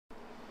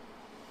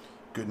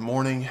Good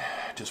morning.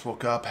 Just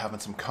woke up having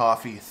some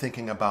coffee,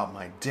 thinking about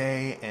my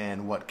day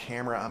and what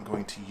camera I'm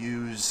going to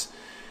use.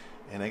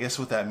 And I guess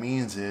what that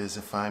means is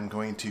if I'm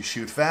going to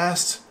shoot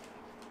fast,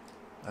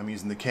 I'm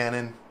using the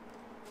Canon.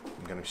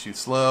 I'm going to shoot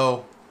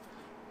slow,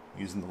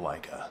 I'm using the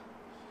Leica.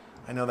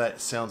 I know that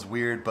sounds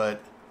weird,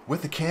 but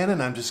with the Canon,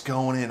 I'm just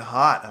going in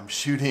hot. I'm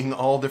shooting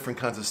all different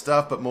kinds of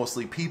stuff, but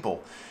mostly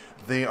people.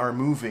 They are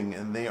moving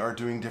and they are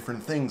doing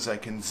different things. I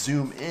can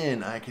zoom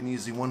in. I can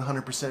use the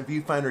 100%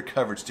 viewfinder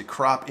coverage to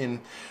crop in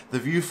the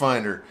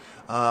viewfinder.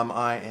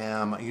 I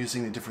am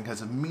using the different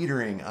kinds of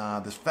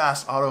metering. This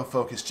fast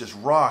autofocus just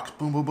rocks.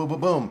 Boom, boom, boom,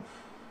 boom, boom.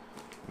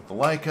 With the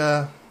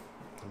Leica,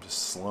 I'm just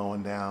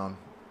slowing down,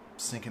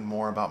 thinking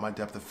more about my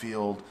depth of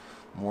field,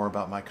 more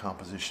about my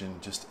composition.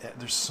 Just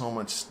there's so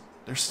much.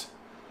 It's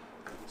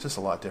just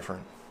a lot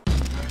different.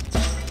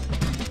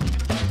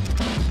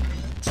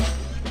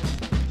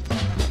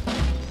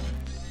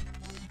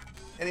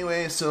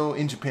 Anyway, so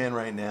in Japan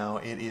right now,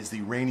 it is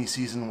the rainy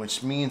season,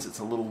 which means it's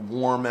a little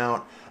warm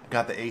out. I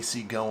got the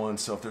AC going,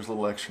 so if there's a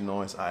little extra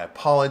noise, I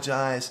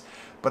apologize.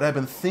 But I've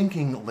been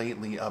thinking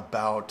lately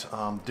about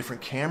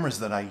different cameras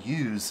that I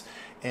use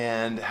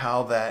and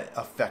how that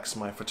affects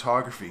my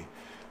photography.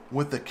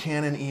 With the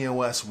Canon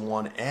EOS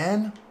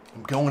 1N,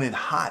 I'm going in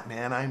hot,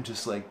 man. I'm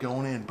just like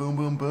going in boom,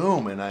 boom,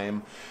 boom, and I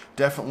am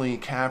definitely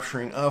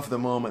capturing of the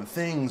moment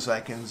things. I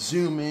can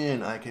zoom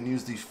in, I can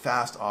use the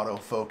fast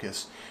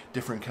autofocus,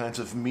 different kinds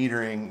of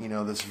metering. You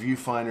know, this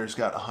viewfinder's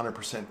got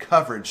 100%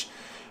 coverage.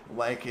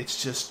 Like,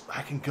 it's just,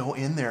 I can go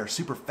in there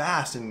super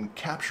fast and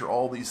capture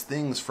all these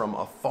things from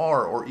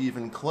afar or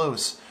even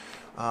close.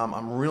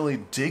 I'm really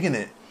digging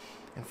it.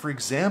 And for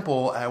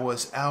example, I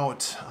was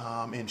out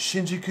in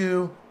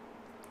Shinjuku.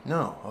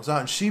 No, I was out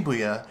in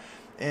Shibuya.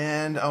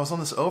 And I was on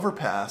this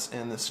overpass,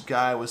 and this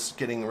guy was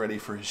getting ready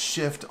for his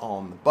shift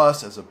on the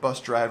bus as a bus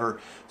driver.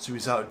 So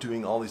he's out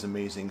doing all these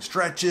amazing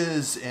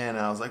stretches, and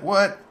I was like,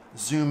 what?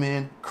 Zoom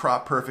in,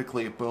 crop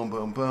perfectly, boom,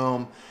 boom,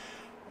 boom.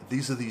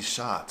 These are these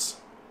shots.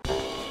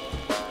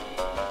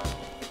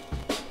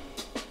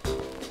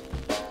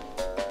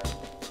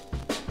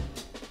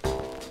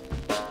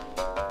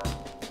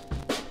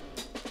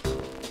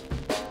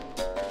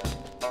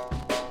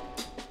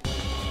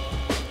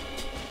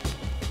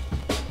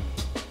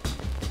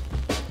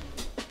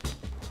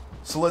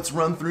 So let's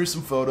run through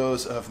some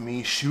photos of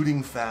me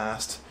shooting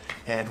fast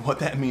and what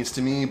that means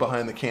to me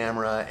behind the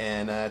camera,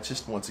 and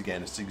just once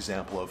again, it's an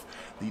example of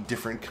the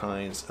different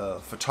kinds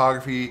of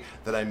photography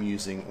that I'm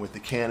using with the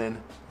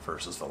Canon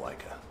versus the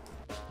Leica.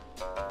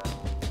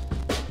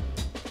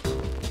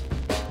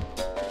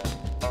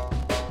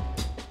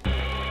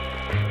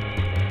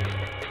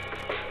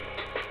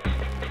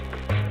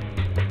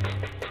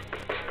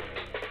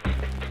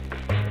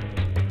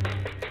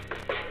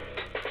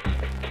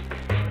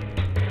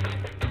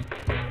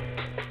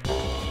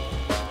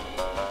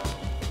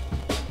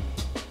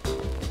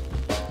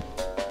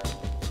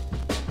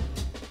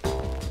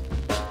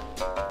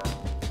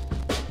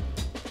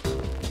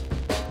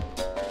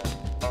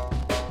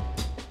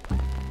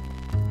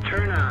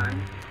 Turn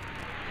on,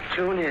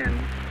 tune in,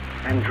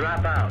 and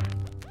drop out.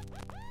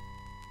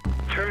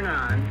 Turn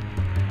on,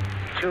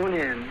 tune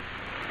in,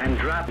 and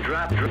drop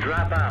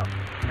out,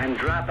 and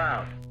drop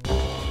out.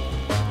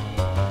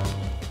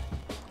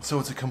 So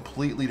it's a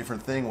completely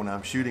different thing when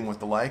I'm shooting with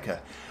the Leica.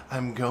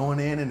 I'm going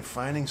in and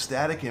finding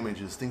static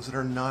images, things that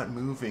are not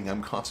moving.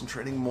 I'm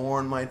concentrating more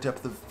on my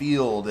depth of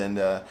field and,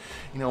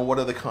 you know, what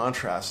are the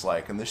contrasts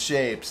like and the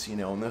shapes, you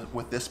know, and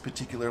with this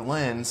particular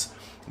lens,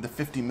 the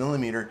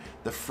 50mm,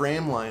 the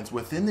frame lines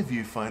within the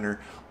viewfinder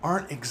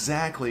aren't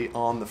exactly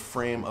on the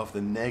frame of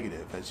the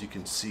negative, as you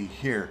can see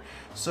here.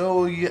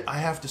 So I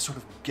have to sort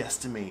of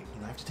guesstimate,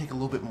 you know, I have to take a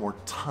little bit more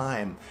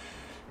time.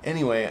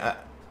 Anyway, I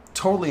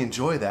totally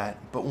enjoy that,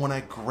 but when I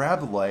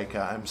grab the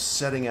Leica, I'm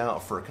setting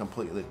out for a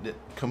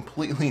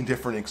completely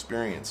different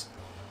experience.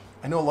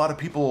 I know a lot of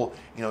people,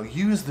 you know,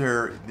 use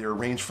their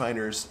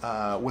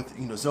rangefinders with,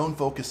 you know, zone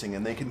focusing,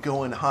 and they can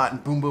go in hot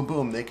and boom, boom,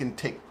 boom. They can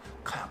take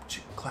clap,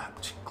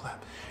 clap,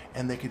 clap,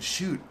 and they could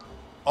shoot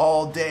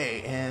all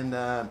day, and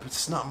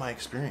it's not my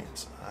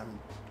experience. I'm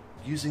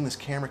using this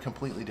camera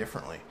completely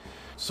differently.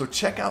 So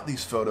check out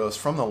these photos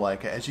from the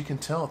Leica. As you can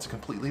tell, it's a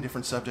completely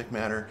different subject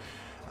matter.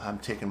 I'm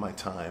taking my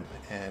time,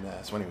 and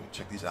so anyway,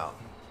 check these out.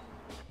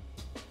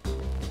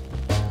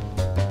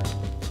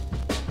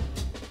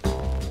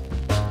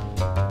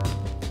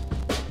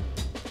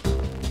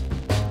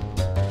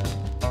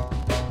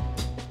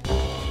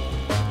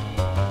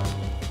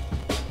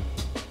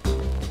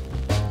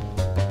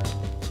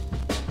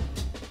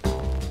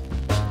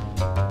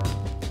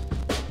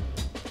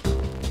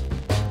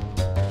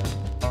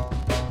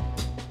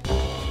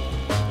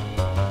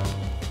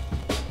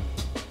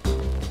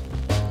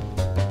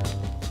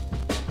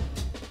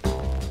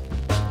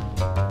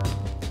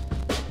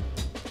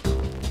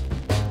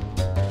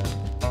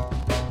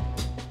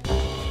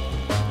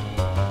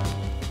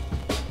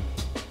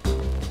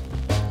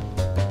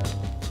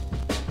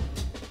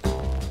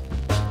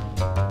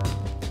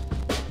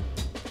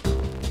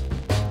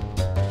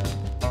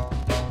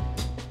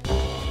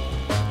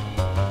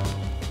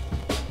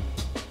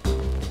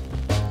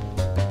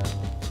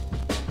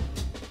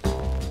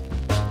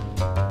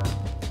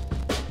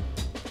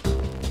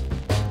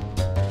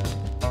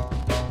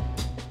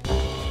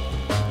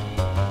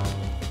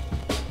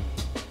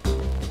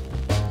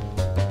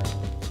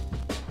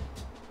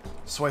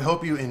 So I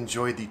hope you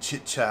enjoyed the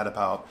chit chat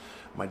about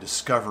my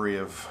discovery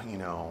of,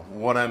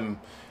 what I'm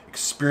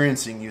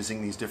experiencing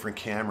using these different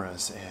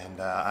cameras,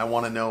 and I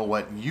want to know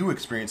what you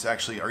experience.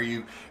 Actually, are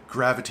you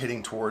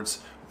gravitating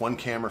towards one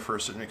camera for a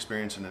certain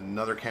experience and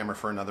another camera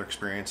for another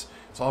experience?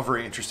 It's all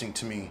very interesting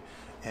to me,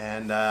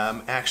 and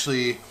I'm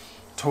actually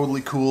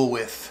totally cool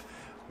with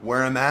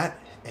where I'm at,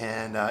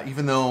 and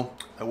even though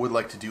I would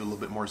like to do a little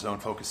bit more zone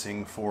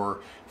focusing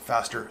for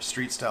faster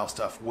street style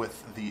stuff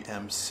with the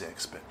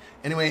M6. But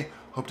anyway,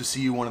 hope to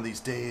see you one of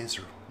these days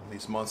or one of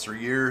these months or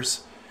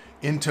years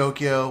in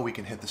Tokyo. We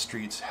can hit the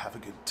streets, have a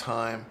good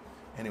time.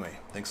 Anyway,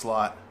 thanks a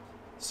lot.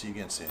 See you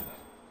again soon.